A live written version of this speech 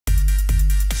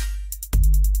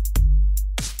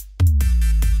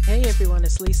everyone,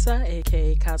 it's Lisa,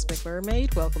 aka Cosmic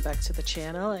Mermaid. Welcome back to the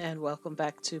channel and welcome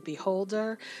back to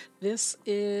Beholder. This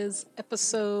is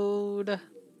episode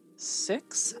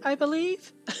 6, I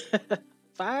believe.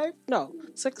 5? No,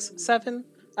 6, 7.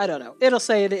 I don't know. It'll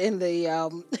say it in the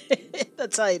in the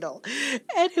title.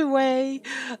 Anyway,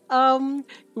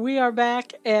 we are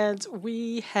back and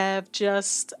we have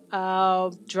just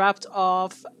dropped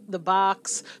off the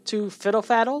box to Fiddle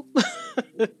Faddle.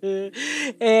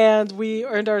 And we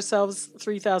earned ourselves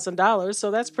 $3,000, so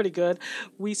that's pretty good.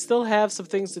 We still have some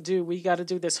things to do. We got to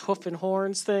do this hoof and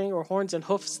horns thing, or horns and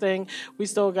hoofs thing. We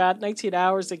still got 19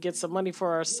 hours to get some money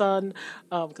for our son,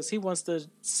 because he wants to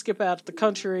skip out of the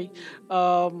country.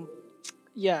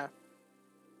 Yeah.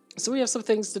 So we have some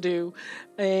things to do,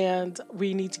 and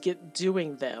we need to get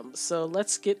doing them. So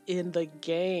let's get in the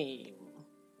game.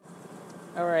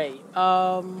 All right.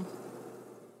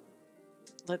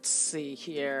 Let's see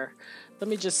here. Let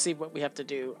me just see what we have to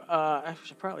do. I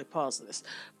should probably pause this.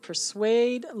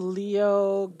 Persuade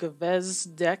Leo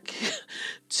Gvezdek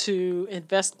to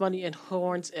invest money in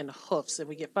horns and hoofs, and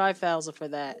we get 5,000 for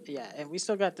that. Yeah, and we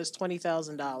still got this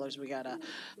 $20,000 we gotta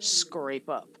scrape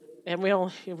up, and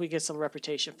we get some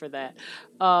reputation for that.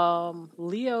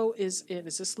 Leo is in.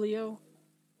 Is this Leo?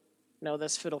 No,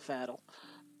 that's Fiddle Faddle.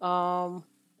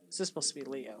 Is this supposed to be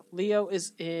Leo? Leo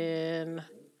is in.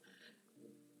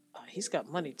 He's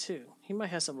got money too. He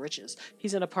might have some riches.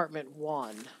 He's in apartment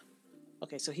 1.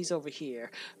 Okay, so he's over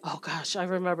here. Oh gosh, I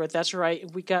remember. That's right.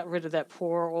 We got rid of that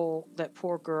poor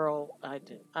girl. I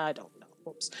don't know.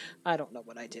 Oops. I don't know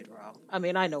what I did wrong. I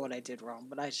mean, I know what I did wrong,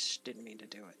 but I just didn't mean to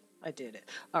do it. I did it.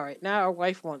 All right, now our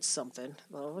wife wants something.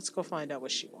 Well, let's go find out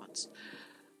what she wants.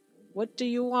 What do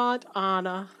you want,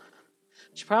 Anna?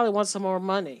 She probably wants some more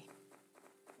money.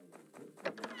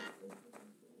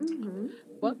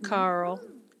 What, Carl?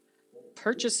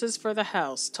 Purchases for the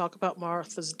house. Talk about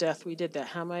Martha's death. We did that.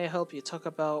 How may I help you? Talk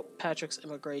about Patrick's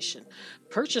immigration.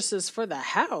 Purchases for the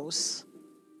house?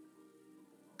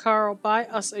 Carl, buy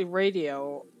us a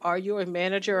radio. Are you a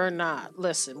manager or not?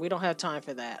 Listen, we don't have time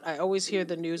for that. I always hear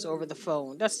the news over the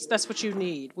phone. That's what you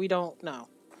need. We don't know.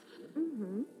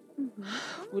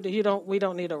 We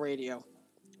don't need a radio.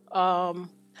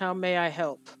 How may I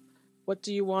help? What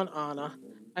do you want, Anna?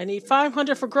 I need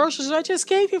 500 for groceries. I just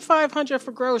gave you 500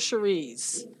 for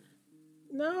groceries.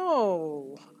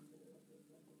 No.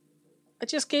 I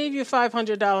just gave you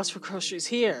 $500 for groceries.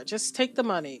 Here, just take the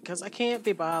money, because I can't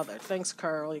be bothered. Thanks,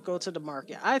 Carl. You go to the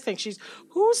market. I think she's...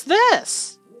 Who's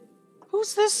this?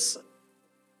 Who's this?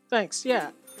 Thanks,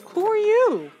 yeah. Who are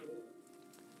you?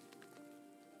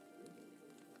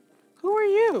 Who are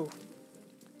you?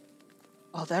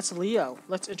 Oh, that's Leo.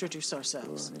 Let's introduce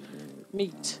ourselves.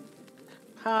 Meet.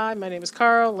 Hi, my name is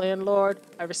Carl, landlord.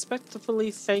 I respectfully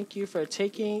thank you for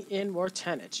taking in more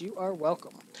tenants. You are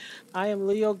welcome. I am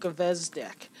Leo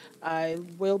Gvezdek. I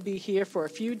will be here for a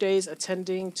few days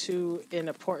attending to an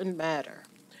important matter.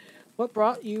 What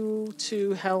brought you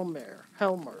to Helmer?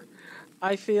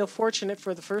 I feel fortunate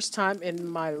for the first time in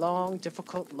my long,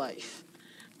 difficult life.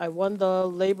 I won the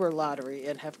labor lottery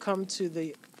and have come to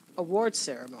the award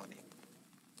ceremony.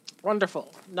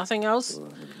 Wonderful. Nothing else?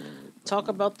 Talk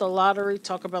about the lottery,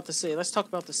 talk about the city. Let's talk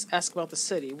about this, ask about the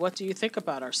city. What do you think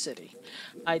about our city?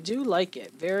 I do like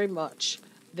it very much.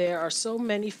 There are so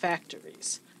many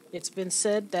factories. It's been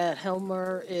said that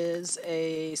Helmer is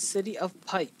a city of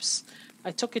pipes.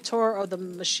 I took a tour of the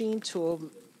machine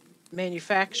tool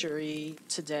manufactory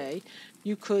today.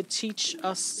 You could teach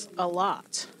us a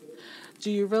lot.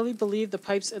 Do you really believe the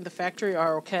pipes in the factory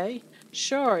are okay?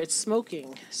 Sure, it's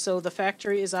smoking, so the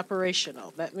factory is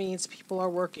operational. That means people are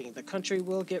working, the country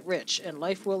will get rich, and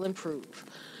life will improve.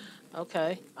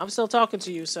 Okay, I'm still talking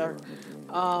to you, sir.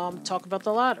 Talk about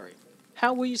the lottery.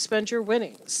 How will you spend your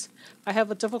winnings? I have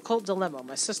a difficult dilemma.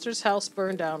 My sister's house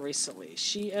burned down recently.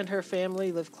 She and her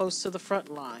family live close to the front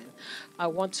line. I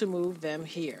want to move them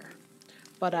here,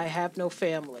 but I have no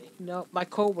family. No, my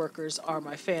co-workers are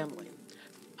my family.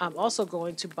 I'm also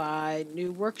going to buy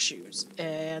new work shoes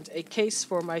and a case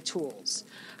for my tools.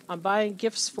 I'm buying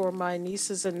gifts for my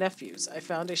nieces and nephews. I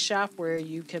found a shop where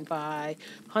you can buy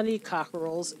honey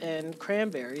cockerels and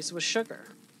cranberries with sugar.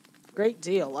 Great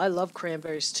deal. I love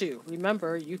cranberries too.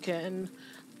 Remember, you can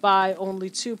buy only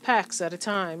 2 packs at a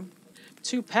time.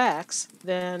 2 packs?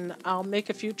 Then I'll make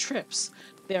a few trips.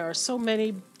 There are so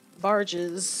many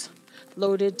barges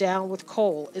loaded down with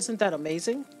coal. Isn't that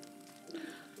amazing?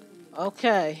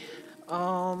 Okay.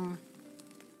 I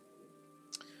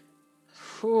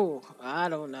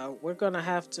don't know. We're gonna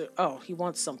have to... Oh, he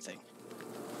wants something.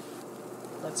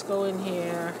 Let's go in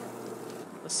here.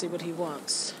 Let's see what he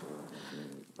wants.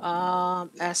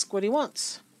 Ask what he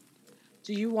wants.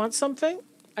 Do you want something?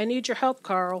 I need your help,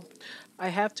 Carl. I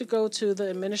have to go to the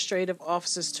administrative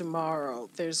offices tomorrow.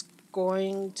 There's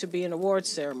going to be an award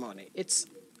ceremony.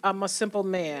 I'm a simple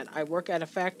man. I work at a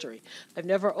factory. I've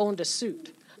never owned a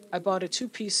suit. I bought a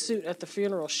two-piece suit at the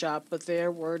funeral shop, but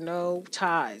there were no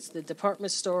ties. The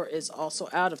department store is also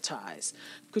out of ties.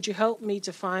 Could you help me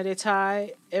to find a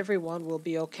tie? Everyone will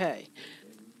be okay.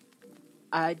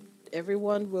 I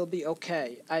Everyone will be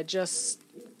okay. I just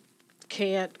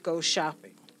can't go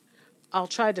shopping. I'll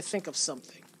try to think of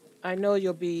something. I know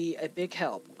you'll be a big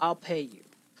help. I'll pay you.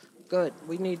 Good.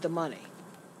 We need the money.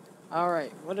 All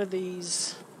right. What are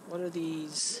these? What are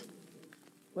these?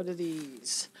 What are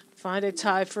these? Find a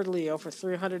tie for Leo for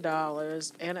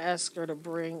 $300 and ask her to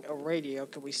bring a radio.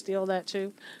 Can we steal that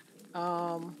too?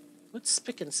 What's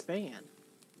spick and span?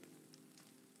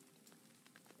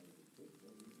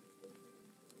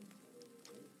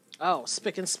 Oh,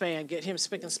 spick and span. Get him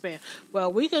spick and span.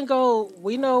 Well, we can go.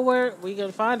 We know where we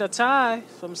can find a tie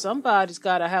from somebody's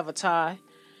got to have a tie.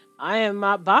 I am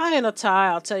not buying a tie,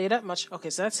 I'll tell you that much. Okay,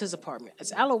 so that's his apartment.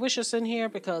 Is Aloysius in here?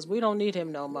 Because we don't need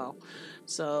him no more.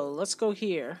 So let's go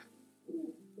here.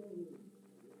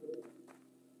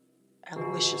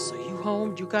 Aloysius, are you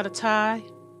home? You got a tie?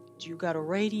 Do you got a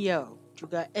radio? Do you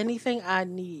got anything I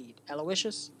need?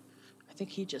 Aloysius? I think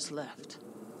he just left.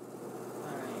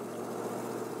 Alright.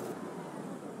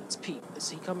 Let's peep.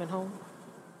 Is he coming home?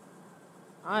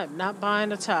 I am not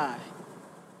buying a tie.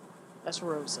 That's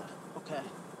Rosa. Okay.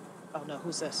 Oh no,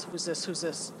 who's this? Who's this? Who's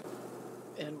this?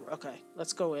 And okay,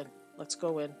 let's go in. Let's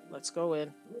go in. Let's go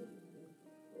in.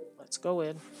 Let's go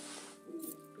in.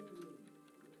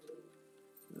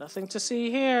 Nothing to see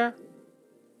here.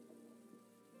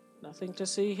 Nothing to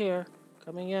see here.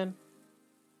 Coming in.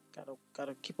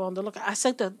 Gotta keep on the look. I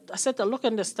said to look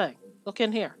in this thing. Look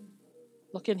in here.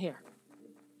 Look in here.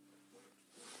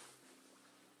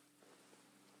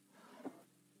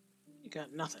 You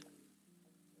got nothing.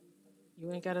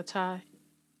 You ain't got a tie?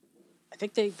 I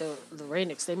think the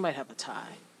Rainics, they might have a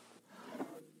tie.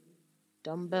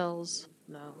 Dumbbells?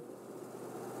 No.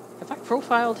 Have I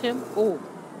profiled him? Oh,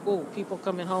 people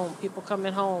coming home. People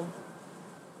coming home.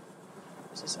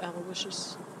 Is this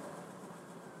Aloysius?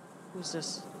 Who's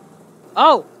this?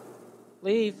 Oh!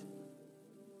 Leave.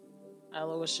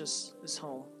 Aloysius is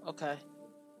home. Okay.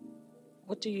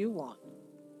 What do you want?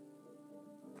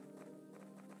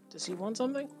 Does he want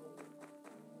something?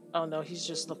 Oh no, he's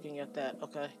just looking at that.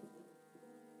 Okay.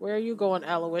 Where are you going,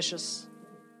 Aloysius?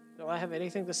 Do I have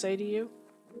anything to say to you?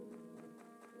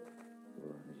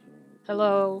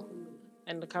 Hello?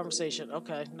 End the conversation.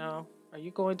 Okay, no. Are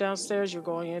you going downstairs? You're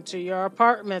going into your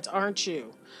apartment, aren't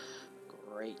you?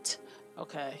 Great.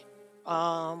 Okay.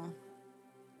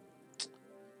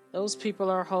 Those people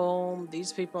are home.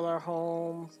 These people are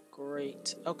home.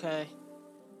 Great. Okay.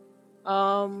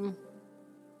 Um...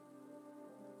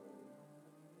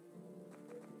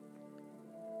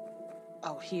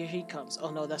 Oh, here he comes.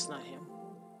 Oh, no, that's not him.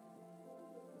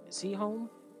 Is he home?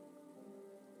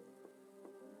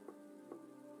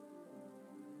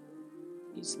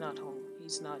 He's not home.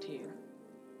 He's not here.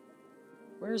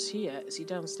 Where is he at? Is he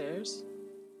downstairs?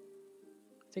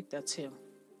 I think that's him.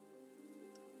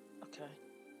 Okay.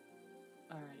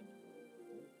 All right.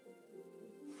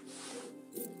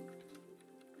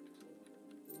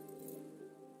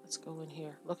 Let's go in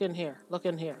here. Look in here. Look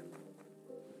in here.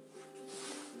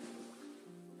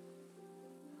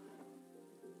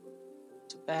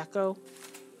 Tobacco.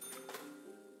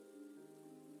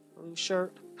 Blue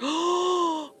shirt.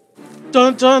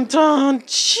 Dun dun dun!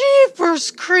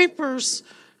 Jeepers creepers!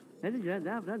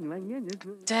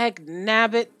 Dag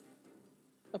nabbit.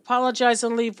 Apologize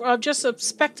and leave. I'm just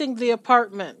inspecting the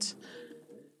apartment.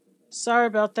 Sorry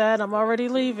about that. I'm already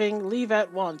leaving. Leave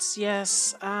at once.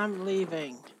 Yes, I'm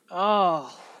leaving.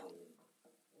 Oh.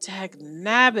 Dag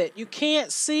nabbit. You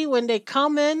can't see when they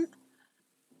come in.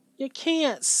 You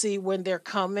can't see when they're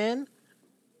coming.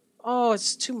 Oh,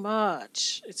 it's too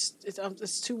much.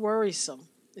 It's too worrisome.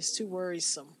 It's too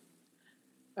worrisome.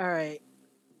 All right.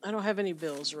 I don't have any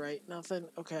bills, right? Nothing.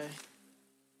 Okay.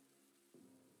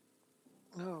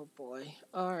 Oh boy.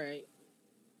 All right.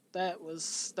 That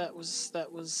wasn't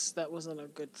a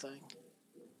good thing.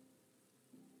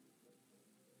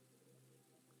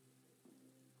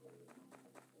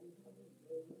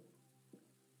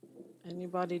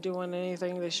 Anybody doing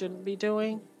anything they shouldn't be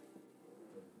doing?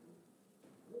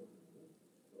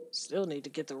 Still need to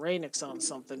get the Rainix on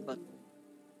something, but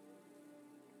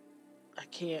I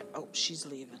can't. Oh, she's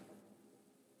leaving.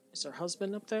 Is her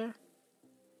husband up there?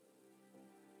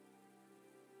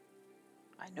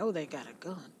 I know they got a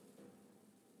gun.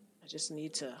 I just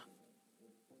need to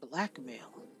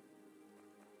blackmail.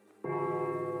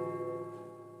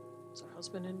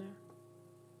 husband in there?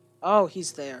 Oh,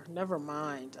 he's there. Never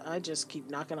mind. I just keep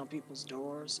knocking on people's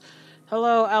doors.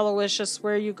 Hello, Aloysius.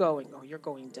 Where are you going? Oh, you're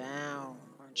going down,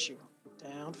 aren't you?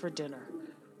 Down for dinner.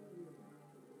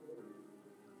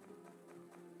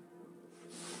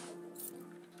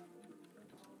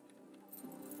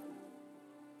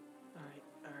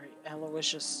 All right,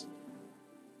 Aloysius.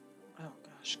 Oh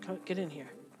gosh, get in here.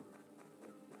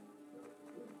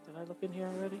 Did I look in here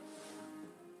already?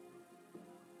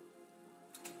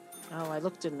 Oh, I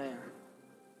looked in there.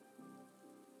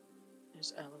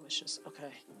 There's Aloysius.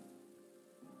 Okay.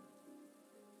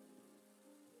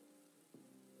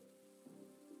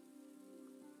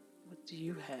 What do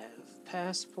you have?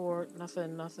 Passport,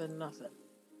 nothing, nothing, nothing.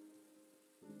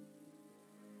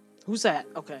 Who's that?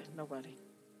 Okay, nobody.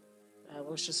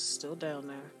 Aloysius is still down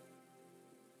there.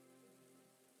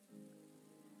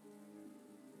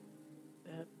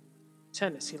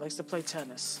 Tennis. He likes to play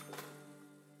tennis.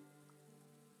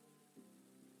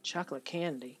 Chocolate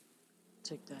candy.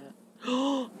 Take that.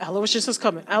 Aloysius is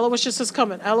coming. Aloysius is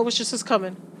coming. Aloysius is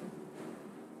coming.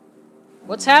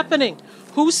 What's happening?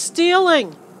 Who's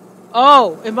stealing?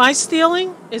 Oh, am I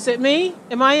stealing? Is it me?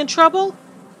 Am I in trouble?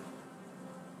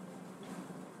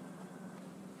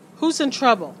 Who's in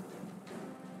trouble?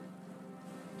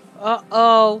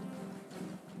 Uh-oh.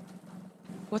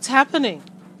 What's happening?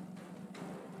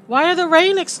 Why are the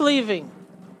Rainics leaving?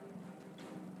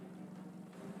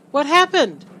 What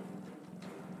happened?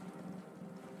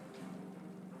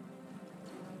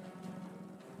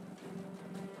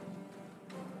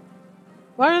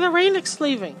 Why are the Rainics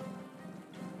leaving?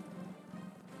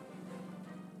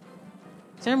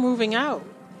 They're moving out.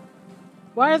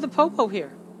 Why are the Popo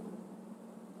here?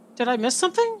 Did I miss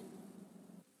something?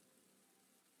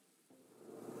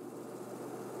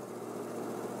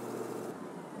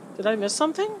 Did I miss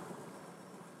something?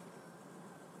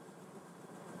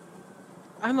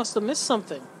 I must have missed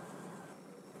something.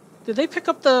 Did they pick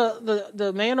up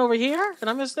the man over here? Did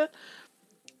I miss that?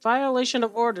 Violation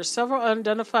of order. Several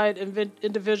unidentified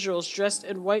individuals dressed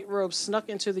in white robes snuck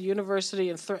into the university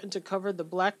and threatened to cover the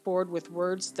blackboard with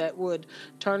words that would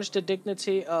tarnish the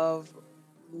dignity of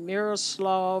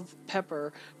Miroslav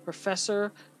Pepper.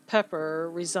 Professor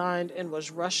Pepper resigned and was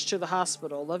rushed to the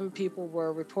hospital. 11 people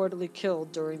were reportedly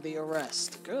killed during the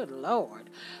arrest. Good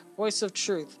Lord. Voice of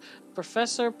Truth.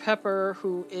 Professor Pepper,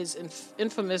 who is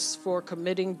infamous for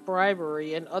committing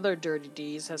bribery and other dirty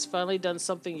deeds, has finally done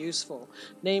something useful.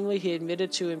 Namely, he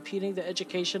admitted to impeding the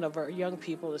education of our young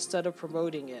people instead of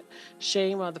promoting it.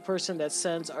 Shame on the person that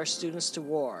sends our students to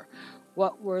war.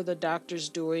 What were the doctors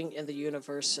doing in the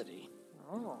university?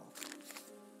 Oh.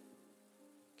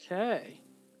 Okay.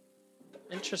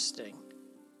 Interesting.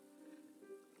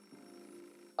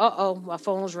 Uh-oh, my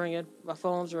phone's ringing. My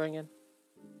phone's ringing.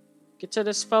 Get to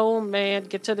this phone, man.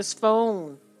 Get to this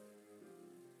phone.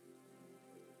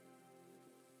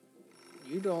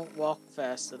 You don't walk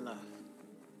fast enough.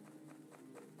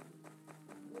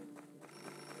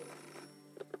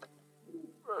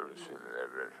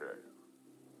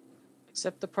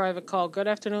 Accept the private call. Good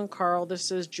afternoon, Carl.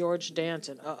 This is George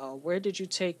Danton. Uh-oh, where did you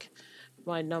take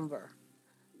my number?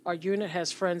 Our unit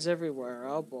has friends everywhere.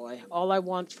 Oh, boy. All I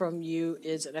want from you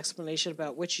is an explanation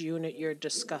about which unit you're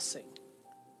discussing.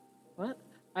 What?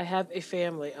 I have a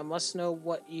family. I must know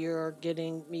what you're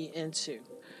getting me into.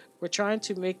 We're trying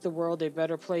to make the world a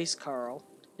better place, Carl.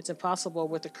 It's impossible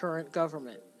with the current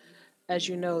government. As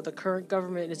you know, the current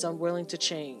government is unwilling to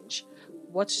change.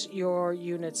 What's your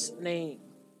unit's name?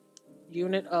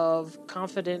 Unit of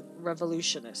Confident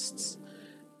Revolutionists.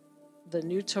 The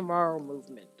New Tomorrow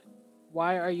Movement.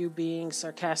 Why are you being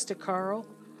sarcastic, Carl?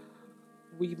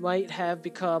 We might have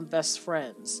become best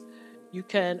friends. You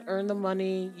can earn the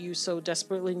money you so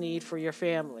desperately need for your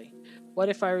family. What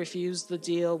if I refuse the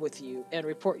deal with you and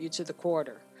report you to the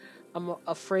quarter? I'm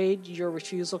afraid your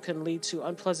refusal can lead to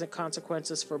unpleasant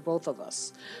consequences for both of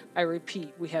us. I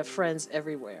repeat, we have friends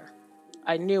everywhere.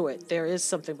 I knew it. There is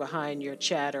something behind your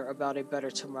chatter about a better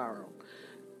tomorrow.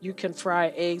 You can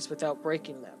fry eggs without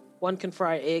breaking them. One can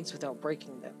fry eggs without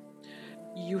breaking them.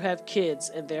 You have kids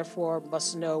and therefore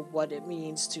must know what it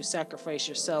means to sacrifice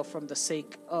yourself for the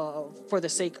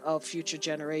sake of future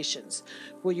generations.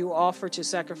 Will you offer to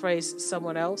sacrifice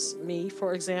someone else, me,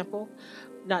 for example?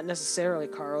 Not necessarily,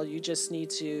 Carl. You just need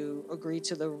to agree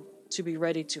to be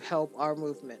ready to help our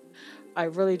movement. I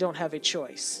really don't have a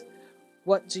choice.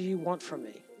 What do you want from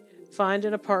me? Find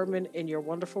an apartment in your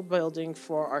wonderful building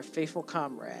for our faithful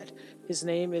comrade. His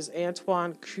name is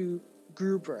Antoine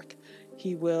Grubrick.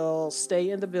 He will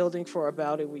stay in the building for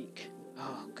about a week.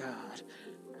 Oh, God.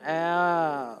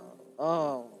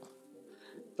 Oh.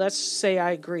 Let's say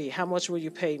I agree. How much will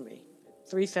you pay me?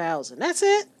 3,000. That's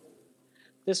it?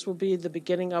 This will be the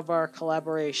beginning of our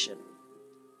collaboration.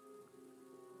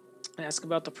 Ask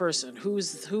about the person. Who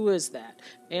is that?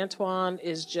 Antoine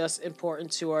is just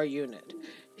important to our unit.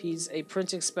 He's a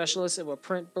printing specialist and will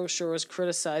print brochures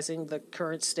criticizing the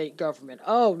current state government.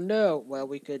 Oh no. Well,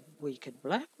 we could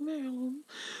blackmail him.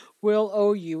 We'll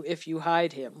owe you if you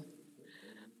hide him.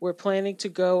 We're planning to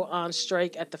go on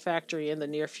strike at the factory in the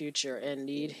near future and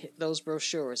need those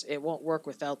brochures. It won't work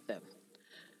without them.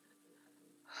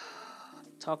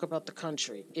 Talk about the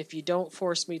country. If you don't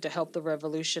force me to help the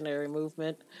revolutionary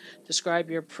movement, describe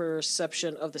your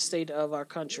perception of the state of our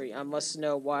country. I must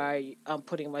know why I'm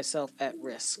putting myself at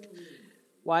risk.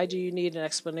 Why do you need an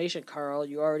explanation, Carl?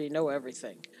 You already know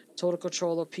everything. Total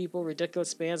control of people,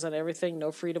 ridiculous bans on everything,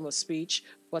 no freedom of speech.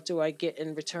 What do I get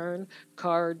in return?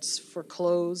 Cards for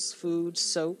clothes, food,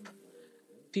 soap.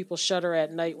 People shudder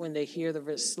at night when they hear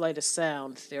the slightest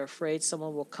sound. They're afraid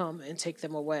someone will come and take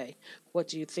them away. What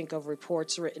do you think of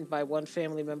reports written by one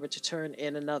family member to turn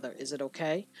in another? Is it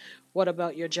okay? What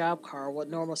about your job, Carl? What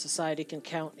normal society can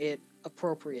count it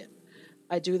appropriate?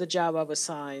 I do the job I was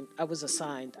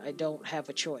assigned. I don't have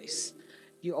a choice.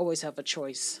 You always have a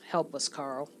choice. Help us,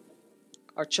 Carl.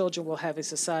 Our children will have a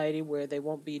society where they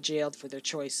won't be jailed for their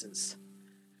choices.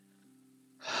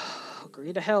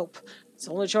 Agree to help. It's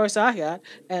the only choice I got.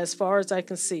 As far as I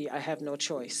can see, I have no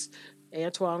choice.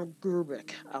 Antoine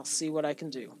Grubick. I'll see what I can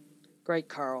do. Great,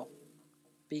 Carl.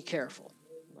 Be careful.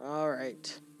 All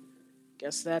right.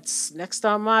 Guess that's next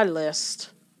on my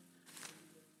list.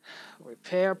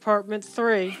 Repair apartment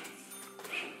 3.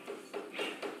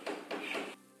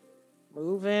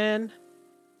 Move in.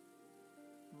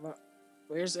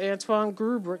 Where's Antoine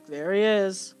Grubrick? There he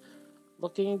is.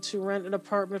 Looking to rent an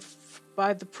apartment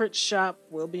by the print shop.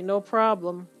 Will be no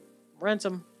problem. Rent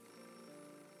him.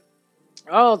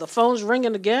 Oh, the phone's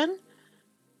ringing again?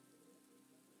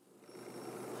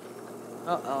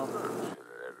 Uh-oh.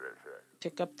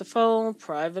 Pick up the phone.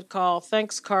 Private call.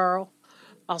 Thanks, Carl.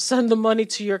 I'll send the money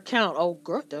to your account. Oh,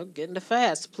 good. They're getting it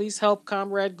fast. Please help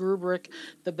Comrade Grubrick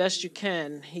the best you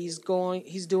can. He's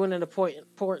doing an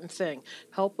important thing.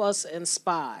 Help us and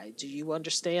spy. Do you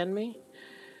understand me?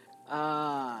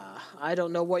 I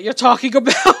don't know what you're talking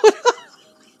about.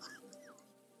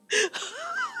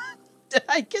 Did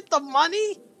I get the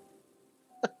money?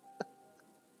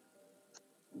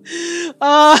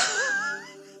 Uh,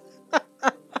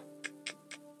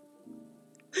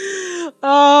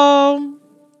 um,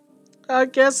 I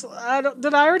guess I don't.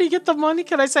 Did I already get the money?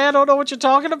 Can I say I don't know what you're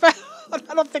talking about?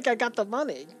 I don't think I got the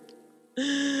money.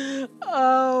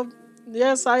 Um,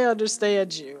 yes, I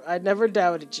understand you. I never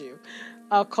doubted you.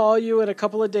 I'll call you in a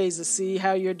couple of days to see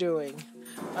how you're doing.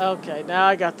 Okay, now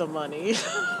I got the money.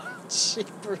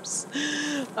 Cheapers.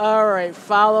 All right,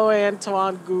 follow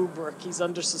Antoine Gubrick. He's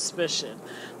under suspicion.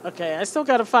 Okay, I still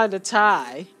got to find a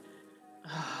tie.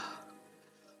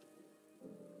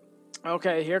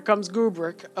 Okay, here comes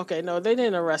Gubrick. Okay, no, they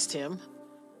didn't arrest him.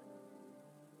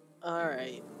 All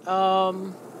right. All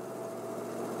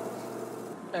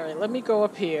right, let me go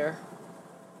up here.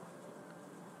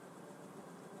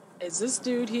 Is this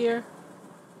dude here?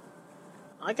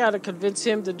 I gotta convince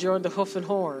him to join the Hoof and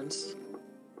Horns.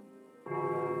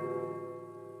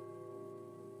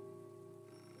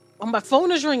 Oh, my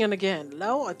phone is ringing again.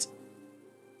 No, it's...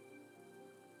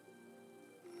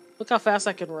 Look how fast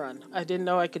I can run. I didn't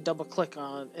know I could double click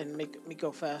on and make me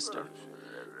go faster.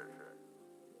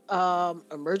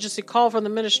 Emergency call from the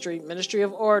ministry. Ministry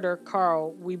of Order.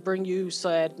 Carl, we bring you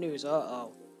sad news.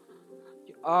 Uh-oh.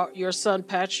 Your son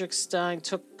Patrick Stein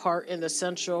took part in the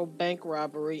central bank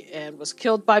robbery and was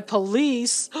killed by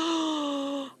police.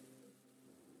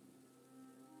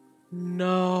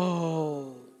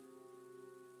 No.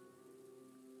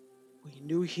 We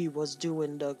knew he was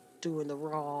doing the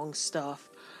wrong stuff.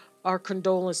 Our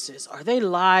condolences. Are they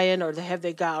lying or have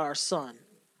they got our son?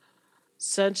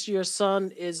 Since your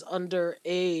son is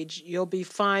underage, you'll be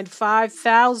fined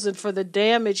 5,000 for the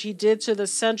damage he did to the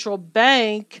central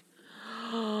bank.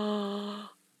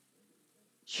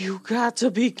 You got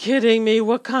to be kidding me.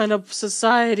 What kind of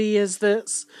society is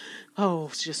this? Oh,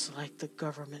 it's just like the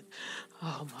government.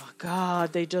 Oh my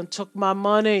God, they done took my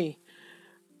money.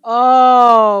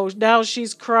 Oh, now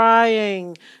she's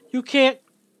crying. You can't.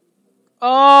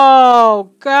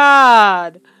 Oh,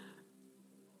 God.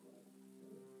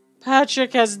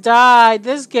 Patrick has died.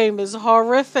 This game is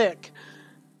horrific.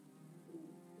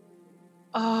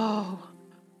 Oh,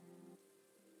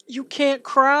 you can't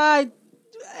cry,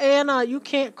 Anna. You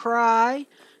can't cry.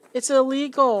 It's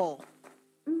illegal.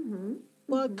 Mm-hmm.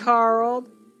 What, Mm-hmm. Carl?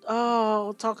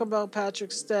 Oh, talk about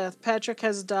Patrick's death. Patrick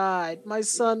has died. My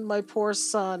son, my poor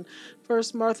son.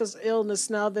 First Martha's illness,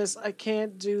 now this. I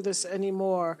can't do this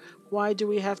anymore. Why do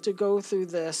we have to go through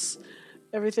this?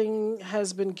 Everything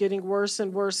has been getting worse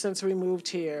and worse since we moved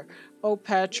here. Oh,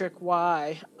 Patrick,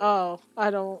 why? Oh,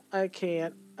 I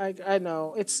can't. I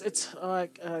know. It's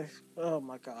like, oh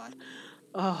my God.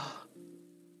 Oh,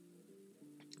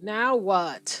 now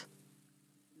what?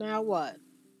 Now what?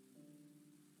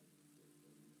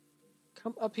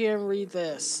 Come up here and read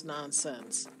this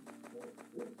nonsense.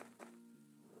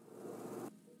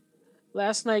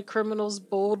 Last night, criminals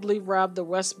boldly robbed the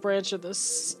West Branch of the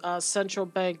central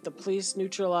bank. The police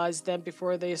neutralized them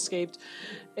before they escaped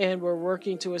and were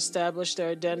working to establish their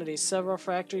identity. Several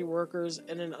factory workers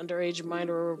and an underage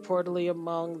minor were reportedly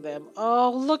among them.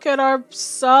 Oh, look at our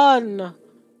son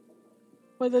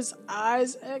with his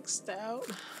eyes X'd out.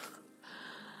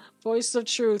 Voice of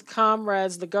truth,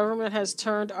 comrades, the government has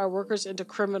turned our workers into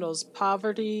criminals.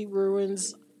 Poverty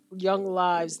ruins young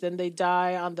lives. Then they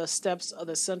die on the steps of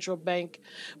the central bank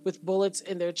with bullets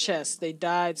in their chests. They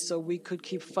died so we could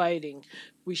keep fighting.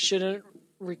 We should have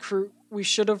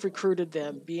recruited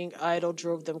them. Being idle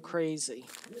drove them crazy.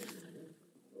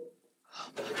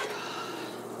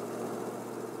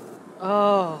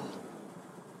 Oh.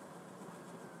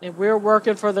 And we're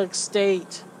working for the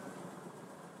state.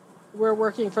 We're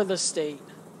working for the state.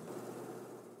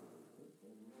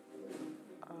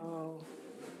 Oh.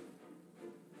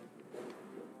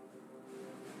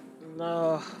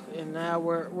 No, and now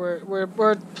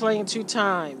we're playing two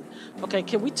time. Okay,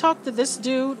 can we talk to this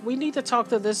dude? We need to talk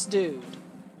to this dude.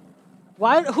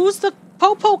 Why? Who's the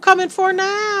popo coming for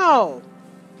now?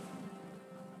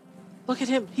 Look at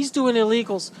him. He's doing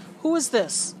illegals. Who is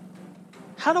this?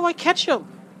 How do I catch him?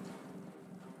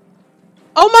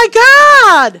 Oh my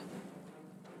God!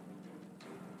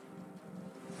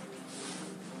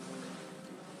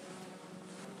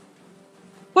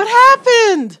 What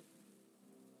happened?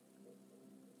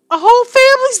 A whole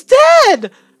family's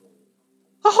dead.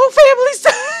 A whole family's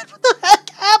dead. What the heck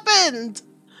happened?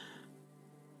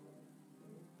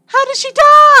 How did she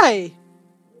die?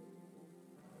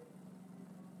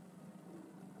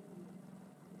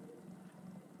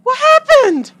 What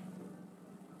happened?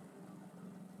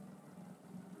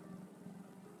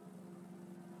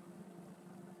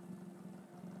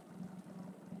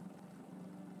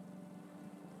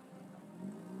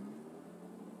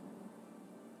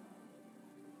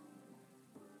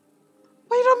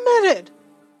 Wait a minute.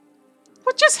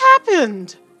 What just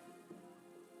happened?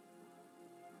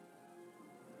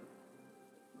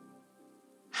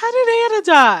 How did Anna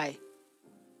die?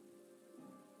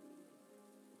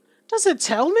 Does it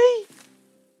tell me?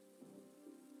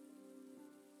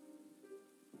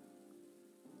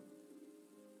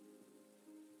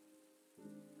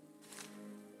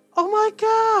 Oh my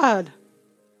God.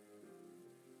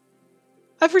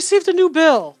 I've received a new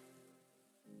bill.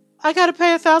 I gotta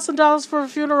pay $1,000 for a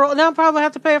funeral. Now I'm probably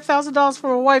have to pay $1,000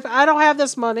 for a wife. I don't have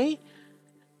this money.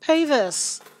 Pay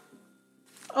this.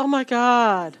 Oh my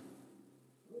God.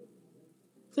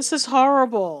 This is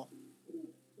horrible.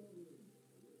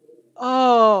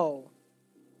 Oh.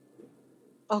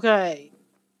 Okay.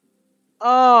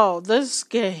 Oh, this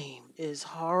game is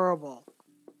horrible.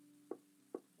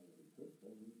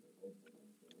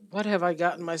 What have I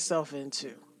gotten myself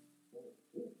into?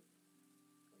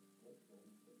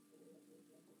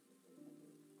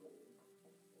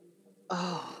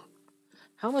 Oh.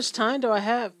 How much time do I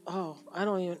have? Oh, I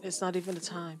don't even, it's not even the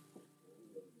time.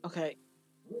 Okay.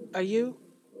 Are you,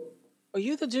 are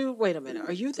you the dude? Wait a minute.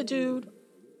 Are you the dude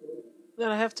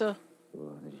that I have to,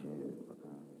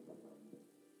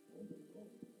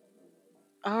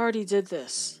 I already did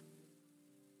this.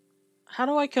 How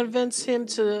do I convince him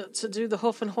to do the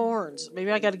hoof and horns?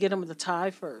 Maybe I got to get him with the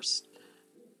tie first.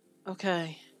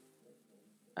 Okay.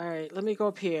 All right. Let me go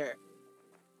up here.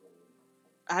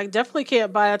 I definitely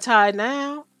can't buy a tie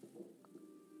now.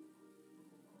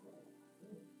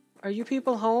 Are you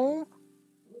people home?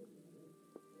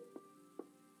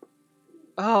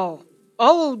 Oh.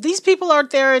 Oh, these people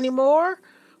aren't there anymore.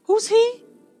 Who's he?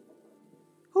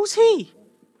 Who's he?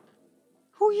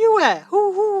 Who you at?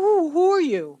 Who are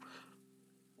you?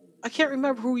 I can't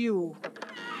remember who you.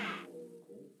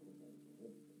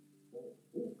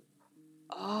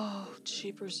 Oh,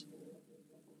 cheapers.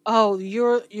 Oh,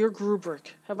 you're Grubrick.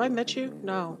 Have I met you?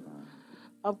 No.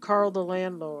 I'm Carl the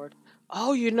landlord.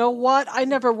 Oh, you know what? I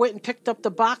never went and picked up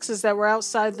the boxes that were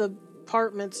outside the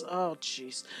apartments. Oh,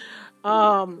 jeez.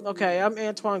 Okay, I'm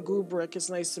Antoine Gubrick. It's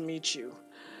nice to meet you.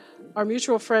 Our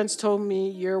mutual friends told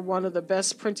me you're one of the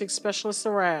best printing specialists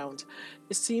around.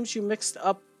 It seems you mixed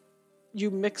up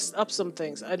you mixed up some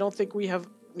things. I don't think we have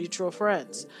mutual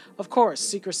friends. Of course,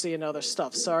 secrecy and other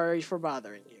stuff. Sorry for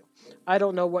bothering you. I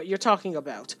don't know what you're talking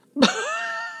about.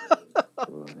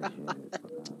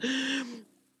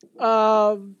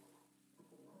 um,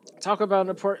 talk about an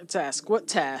important task. What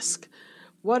task?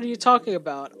 What are you talking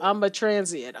about? I'm a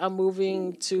transient. I'm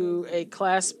moving to a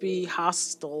Class B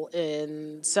hostel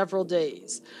in several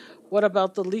days. What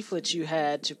about the leaflet you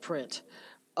had to print?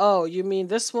 Oh, you mean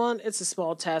this one? It's a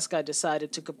small task I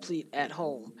decided to complete at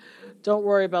home. Don't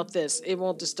worry about this. It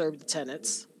won't disturb the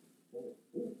tenants.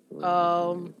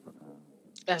 Um,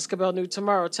 Ask about new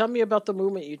tomorrow. Tell me about the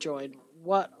movement you joined.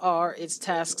 What are its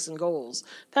tasks and goals?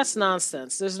 That's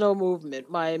nonsense. There's no movement.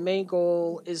 My main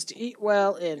goal is to eat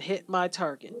well and hit my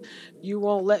target. You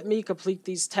won't let me complete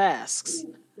these tasks.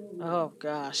 Oh,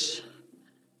 gosh.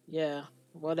 Yeah,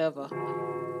 whatever.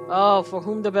 Oh, for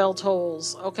whom the bell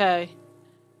tolls. Okay.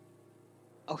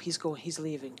 Oh, he's going. He's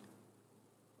leaving.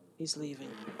 He's leaving.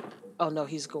 Oh, no,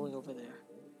 he's going over there.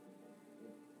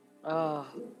 Oh,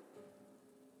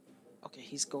 okay,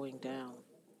 he's going down.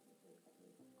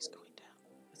 He's going down.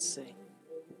 Let's see.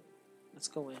 Let's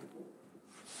go in.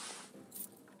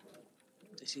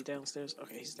 Is he downstairs?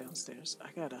 Okay, he's downstairs. I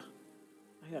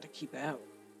gotta keep out.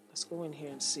 Let's go in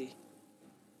here and see.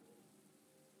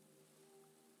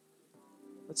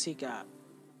 What's he got?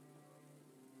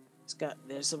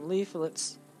 There's some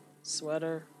leaflets,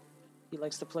 sweater. He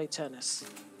likes to play tennis.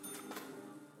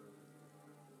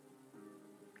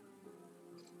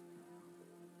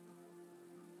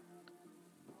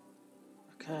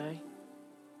 Okay.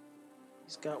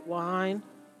 He's got wine.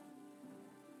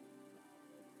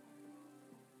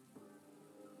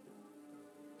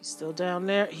 He's still down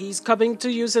there. He's coming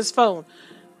to use his phone.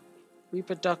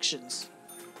 Reproductions.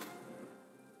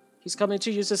 He's coming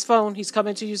to use his phone. He's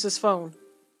coming to use his phone.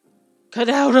 Get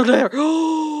out of there!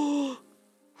 Whew.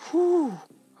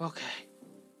 Okay.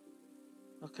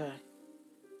 Okay.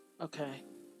 Okay.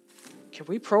 Can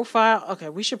we profile? Okay,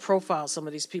 we should profile some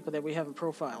of these people that we haven't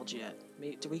profiled yet.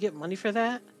 Do we get money for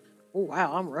that? Oh,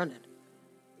 wow, I'm running.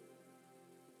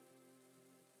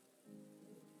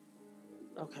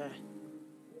 Okay.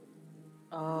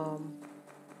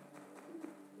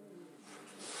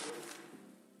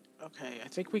 Okay, I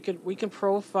think we can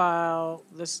profile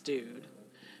this dude.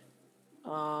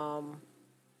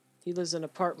 He lives in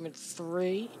apartment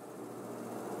 3.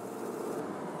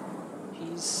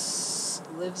 He's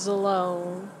lives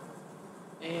alone.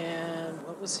 And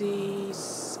what was he?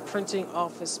 Printing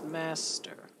office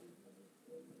master.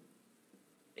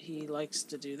 He likes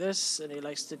to do this and he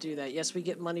likes to do that. Yes, we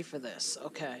get money for this.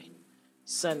 Okay.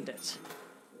 Send it.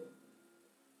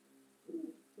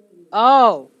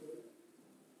 Oh.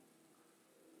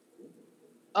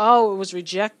 Oh, it was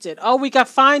rejected. Oh, we got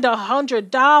fined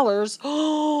 $100.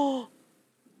 Oh.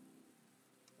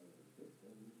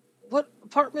 What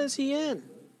apartment is he in?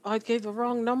 Oh, I gave the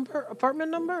wrong number.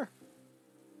 Apartment number?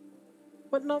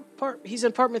 What no part? He's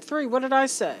in apartment 3. What did I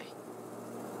say?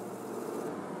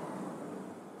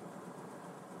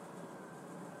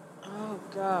 Oh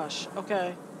gosh.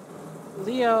 Okay.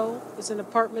 Leo is in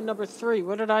apartment number 3.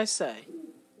 What did I say?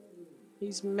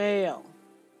 He's male.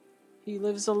 He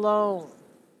lives alone.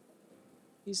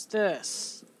 He's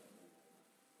this.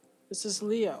 This is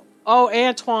Leo. Oh,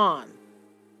 Antoine.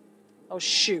 Oh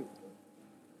shoot.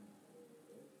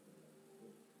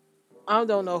 I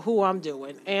don't know who I'm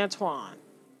doing. Antoine.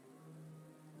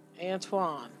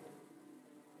 Antoine.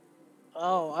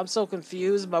 Oh, I'm so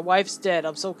confused. My wife's dead.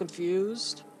 I'm so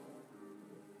confused.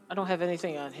 I don't have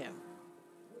anything on him.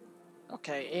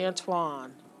 Okay,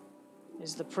 Antoine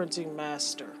is the printing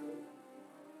master.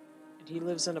 And he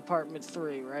lives in apartment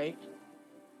 3, right?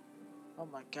 Oh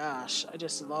my gosh, I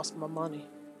just lost my money.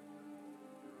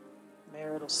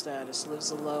 Marital status,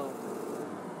 lives alone.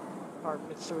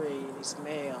 Apartment 3, and he's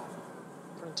male.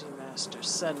 Printing master,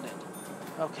 send it.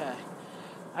 Okay.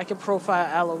 I can profile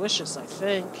Aloysius, I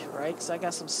think, right? Because I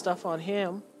got some stuff on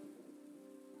him.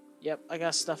 Yep, I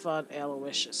got stuff on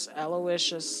Aloysius.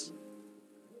 Aloysius.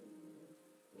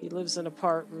 He lives in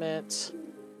apartment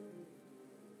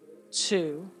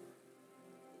 2.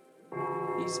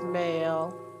 He's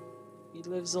male. He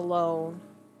lives alone.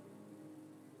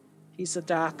 He's a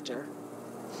doctor.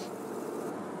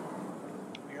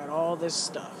 We got all this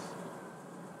stuff.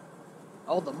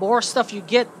 Oh, the more stuff you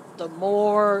get, the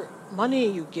more money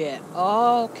you get.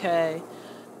 Okay.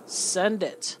 Send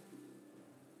it.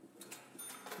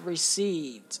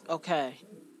 Received. Okay.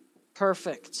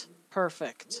 Perfect.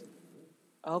 Perfect.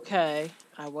 Okay.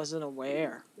 I wasn't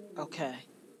aware. Okay.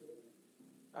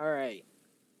 All right.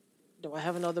 Do I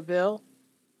have another bill?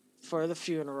 For the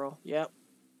funeral. Yep.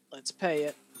 Let's pay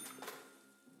it.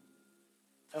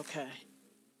 Okay.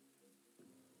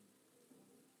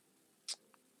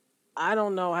 I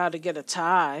don't know how to get a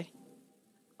tie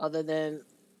other than,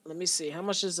 let me see, how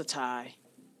much is a tie?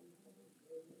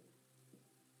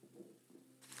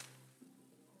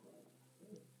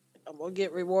 I'm gonna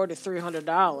get rewarded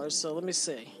 $300, so let me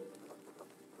see.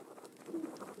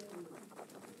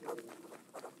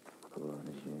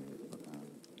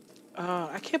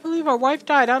 I can't believe our wife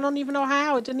died. I don't even know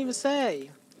how. It didn't even say.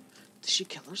 Did she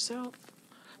kill herself?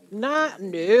 Not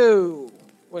no.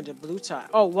 With the blue tie.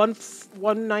 Oh,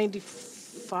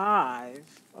 195.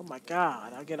 Oh my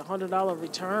god! I get $100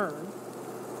 return.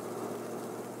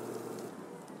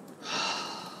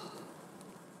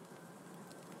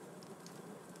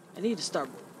 I need to start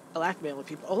blackmailing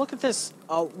people. Oh, look at this.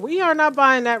 Oh, we are not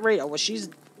buying that radio. Well, she's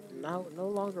no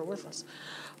longer with us.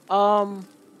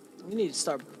 We need to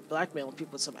start blackmailing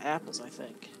people with some apples, I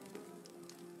think.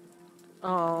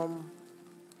 Um,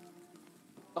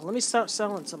 oh, let me start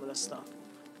selling some of this stuff.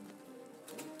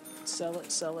 Sell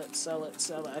it, sell it, sell it,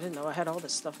 sell it. I didn't know I had all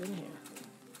this stuff in here.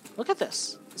 Look at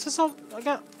this. This is all I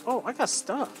got. Oh, I got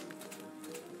stuff.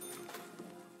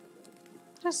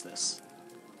 What is this?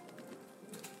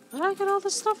 Where did I get all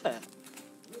this stuff at?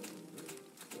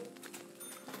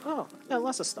 Oh, yeah,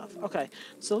 lots of stuff. Okay,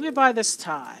 so let me buy this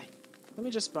tie. Let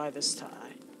me just buy this tie.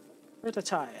 Where's the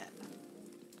tie at?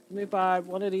 Let me buy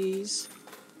one of these.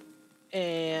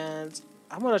 And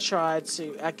I'm going to try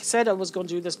to... I said I was going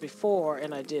to do this before,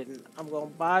 and I didn't. I'm going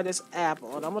to buy this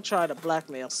apple, and I'm going to try to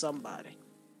blackmail somebody.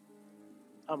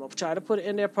 I'm going to try to put it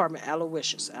in their apartment.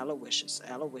 Aloysius, Aloysius,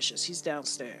 Aloysius. He's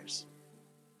downstairs.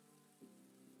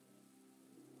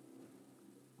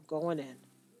 I'm going in.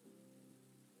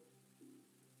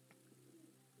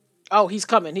 Oh, he's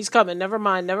coming. He's coming. Never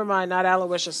mind. Never mind. Not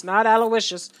Aloysius. Not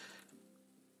Aloysius.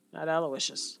 Not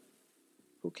Aloysius.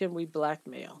 Who can we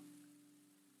blackmail?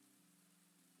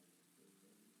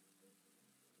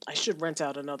 I should rent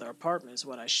out another apartment is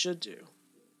what I should do.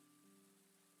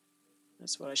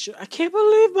 That's what I should. I can't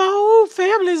believe my whole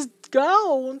family's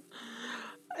gone.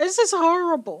 This is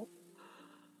horrible.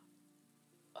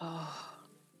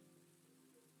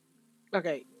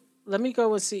 Okay, let me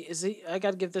go and see. Is he? I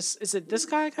gotta give this. Is it this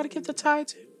guy I gotta give the tie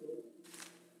to?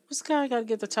 Who's the guy I gotta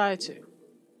give the tie to?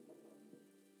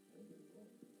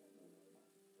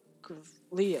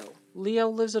 Leo. Leo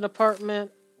lives in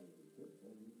apartment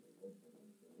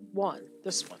 1.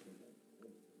 This one.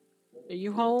 Are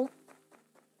you home?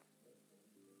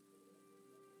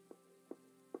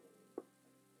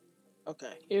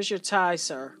 Okay, here's your tie,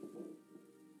 sir.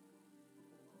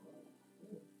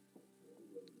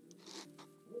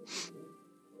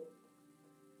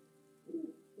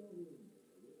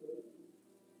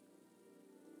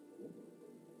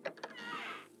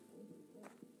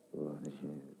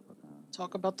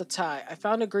 Talk about the tie. I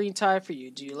found a green tie for you.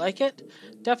 Do you like it?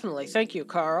 Definitely. Thank you,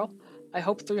 Carl. I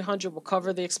hope 300 will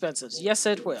cover the expenses. Yes,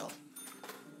 it will.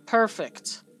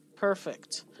 Perfect.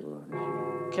 Perfect.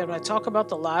 Can I talk about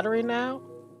the lottery now?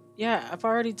 Yeah, I've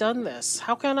already done this.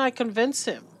 How can I convince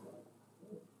him?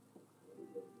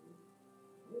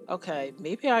 Okay,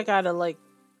 maybe I gotta, like,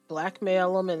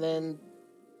 blackmail him and then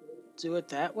do it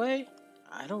that way?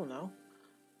 I don't know.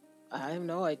 I have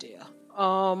no idea.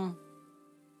 Um,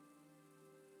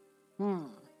 hmm.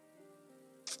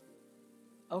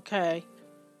 Okay.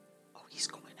 Oh, he's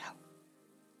going out.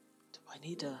 Do I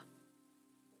need to...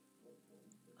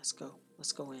 Let's go.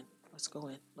 Let's go in. Let's go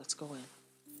in. Let's go in.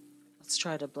 Let's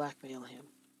try to blackmail him.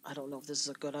 I don't know if this is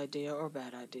a good idea or a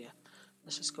bad idea.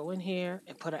 Let's just go in here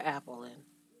and put an apple in.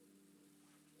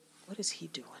 What is he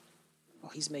doing? Oh,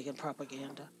 he's making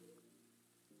propaganda.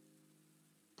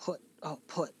 Put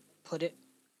it.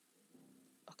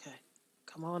 Okay,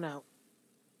 come on out.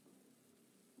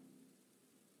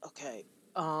 Okay,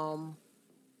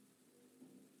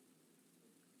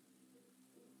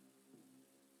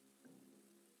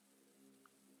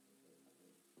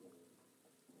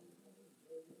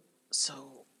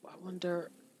 so I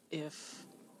wonder if...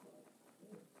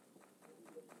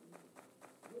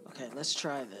 Okay, let's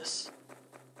try this.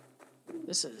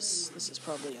 This is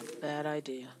probably a bad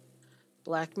idea.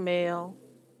 Blackmail.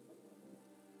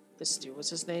 This dude, what's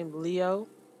his name? Leo.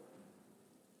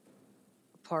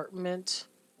 Apartment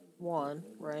 1,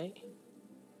 right?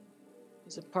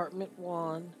 He's apartment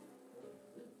 1.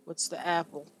 What's the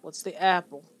apple? What's the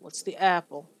apple? What's the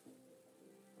apple?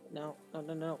 No, no,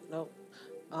 no, no, no.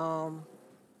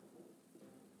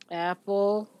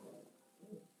 Apple.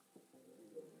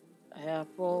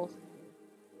 Apple.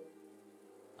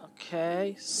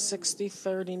 Okay,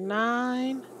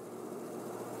 6039.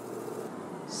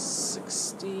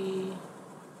 60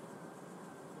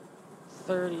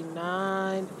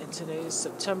 39, and today is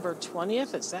September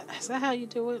 20th. Is that how you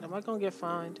do it? Am I gonna get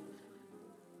fined?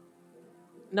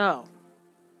 No.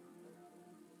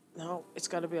 No, it's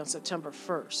got to be on September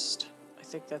 1st. I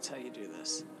think that's how you do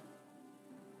this.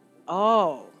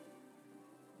 Oh.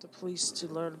 The police to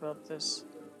learn about this.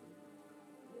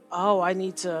 Oh, I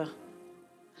need to...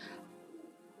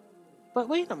 But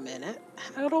wait a minute.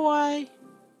 How do I...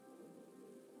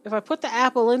 If I put the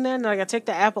apple in there, then I gotta take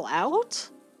the apple out?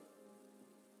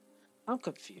 I'm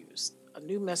confused. A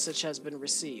new message has been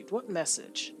received. What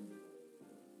message?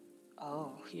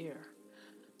 Oh, here.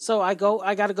 So I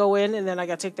gotta go in and then I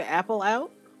gotta take the apple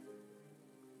out?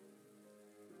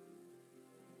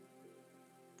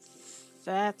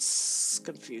 That's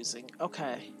confusing.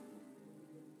 Okay.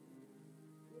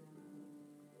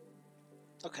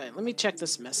 Okay, let me check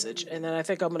this message and then I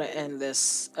think I'm gonna end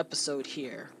this episode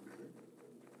here.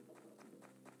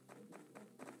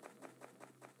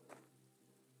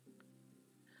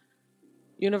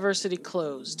 University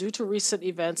closed. Due to recent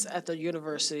events at the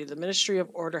university, the Ministry of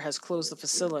Order has closed the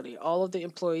facility. All of the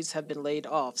employees have been laid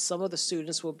off. Some of the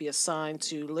students will be assigned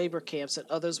to labor camps and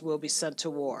others will be sent to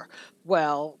war.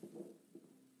 Well,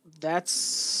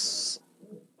 that's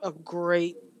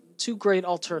two great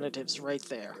alternatives right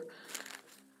there.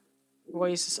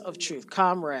 Voices of truth.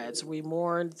 Comrades, we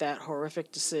mourn that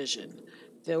horrific decision.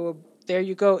 There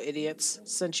you go, idiots.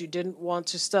 Since you didn't want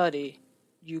to study,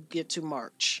 you get to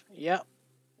march. Yep.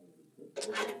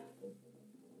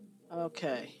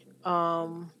 Okay.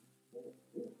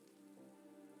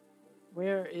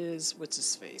 Where is what's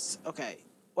his face? Okay.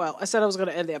 Well, I said I was going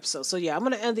to end the episode. So yeah, I'm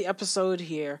going to end the episode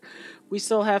here. We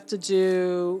still have to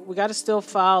do... We got to still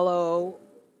follow...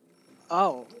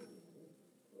 Oh.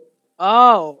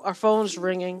 Oh, our phone's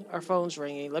ringing. Our phone's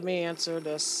ringing. Let me answer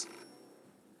this.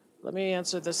 Let me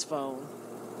answer this phone.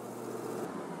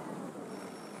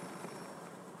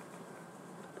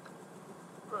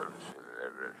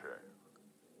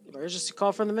 Emergency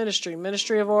call from the ministry.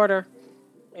 Ministry of Order.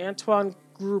 Antoine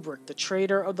Grubrick, the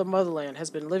traitor of the motherland, has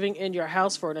been living in your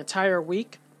house for an entire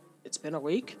week. It's been a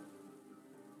week.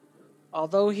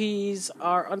 Although he's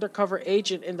our undercover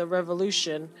agent in the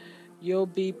revolution, you'll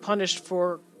be punished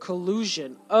for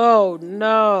collusion. Oh,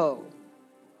 no.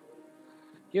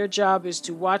 Your job is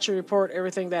to watch and report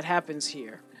everything that happens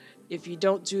here. If you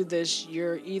don't do this,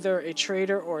 you're either a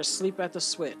traitor or asleep at the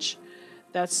switch.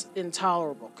 That's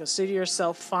intolerable. Consider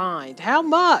yourself fined. How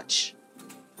much?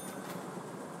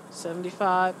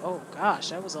 75. Oh,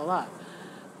 gosh, that was a lot.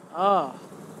 Oh.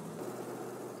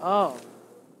 Oh.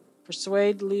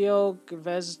 Persuade Leo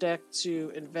Gvezdek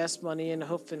to invest money in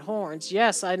Hoof and Horns.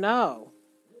 Yes, I know.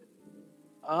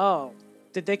 Oh.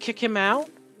 Did they kick him out?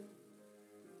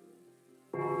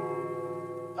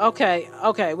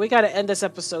 Okay, we gotta end this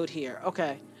episode here.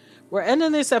 Okay. We're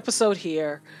ending this episode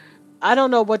here. I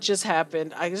don't know what just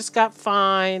happened. I just got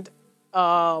fined.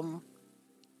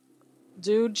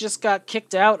 Dude just got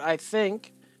kicked out, I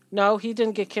think. No, he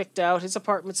didn't get kicked out. His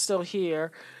apartment's still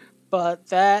here. But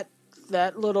that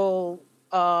little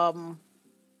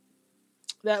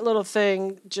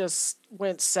thing just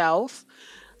went south.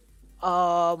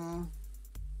 I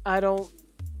don't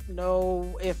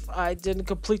know if I didn't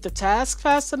complete the task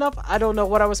fast enough. I don't know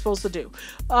what I was supposed to do.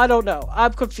 I don't know.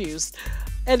 I'm confused.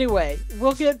 Anyway,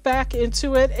 we'll get back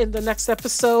into it in the next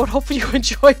episode. Hope you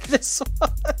enjoyed this one.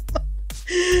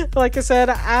 Like I said,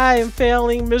 I am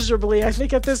failing miserably, I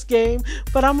think, at this game,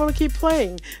 but I'm gonna keep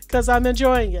playing because I'm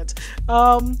enjoying it.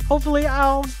 Hopefully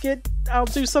I'll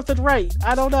do something right.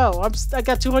 I don't know. I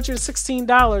got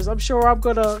 $216. I'm sure I'm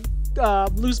gonna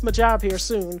lose my job here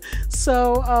soon.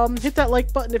 So hit that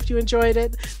like button if you enjoyed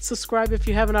it. Subscribe if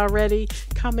you haven't already.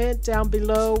 Comment down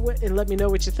below and let me know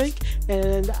what you think.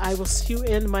 And I will see you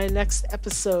in my next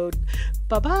episode.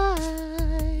 Bye bye.